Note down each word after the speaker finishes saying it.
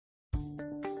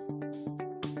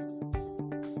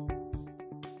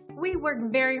We work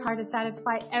very hard to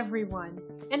satisfy everyone,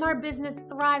 and our business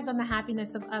thrives on the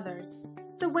happiness of others.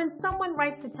 So when someone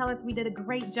writes to tell us we did a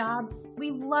great job, we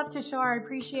love to show our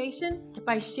appreciation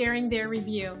by sharing their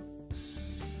review.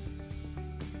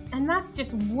 And that's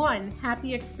just one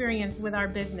happy experience with our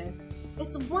business.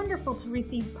 It's wonderful to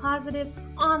receive positive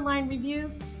online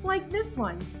reviews like this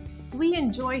one. We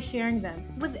enjoy sharing them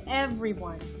with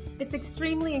everyone. It's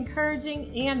extremely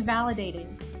encouraging and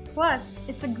validating. Plus,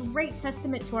 it's a great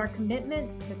testament to our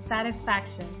commitment to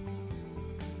satisfaction.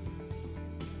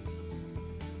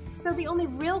 So the only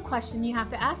real question you have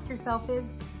to ask yourself is,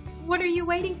 what are you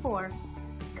waiting for?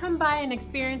 Come by and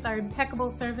experience our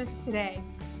impeccable service today.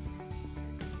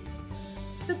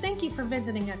 So thank you for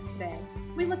visiting us today.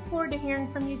 We look forward to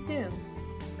hearing from you soon.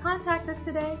 Contact us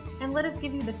today and let us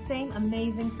give you the same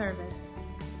amazing service.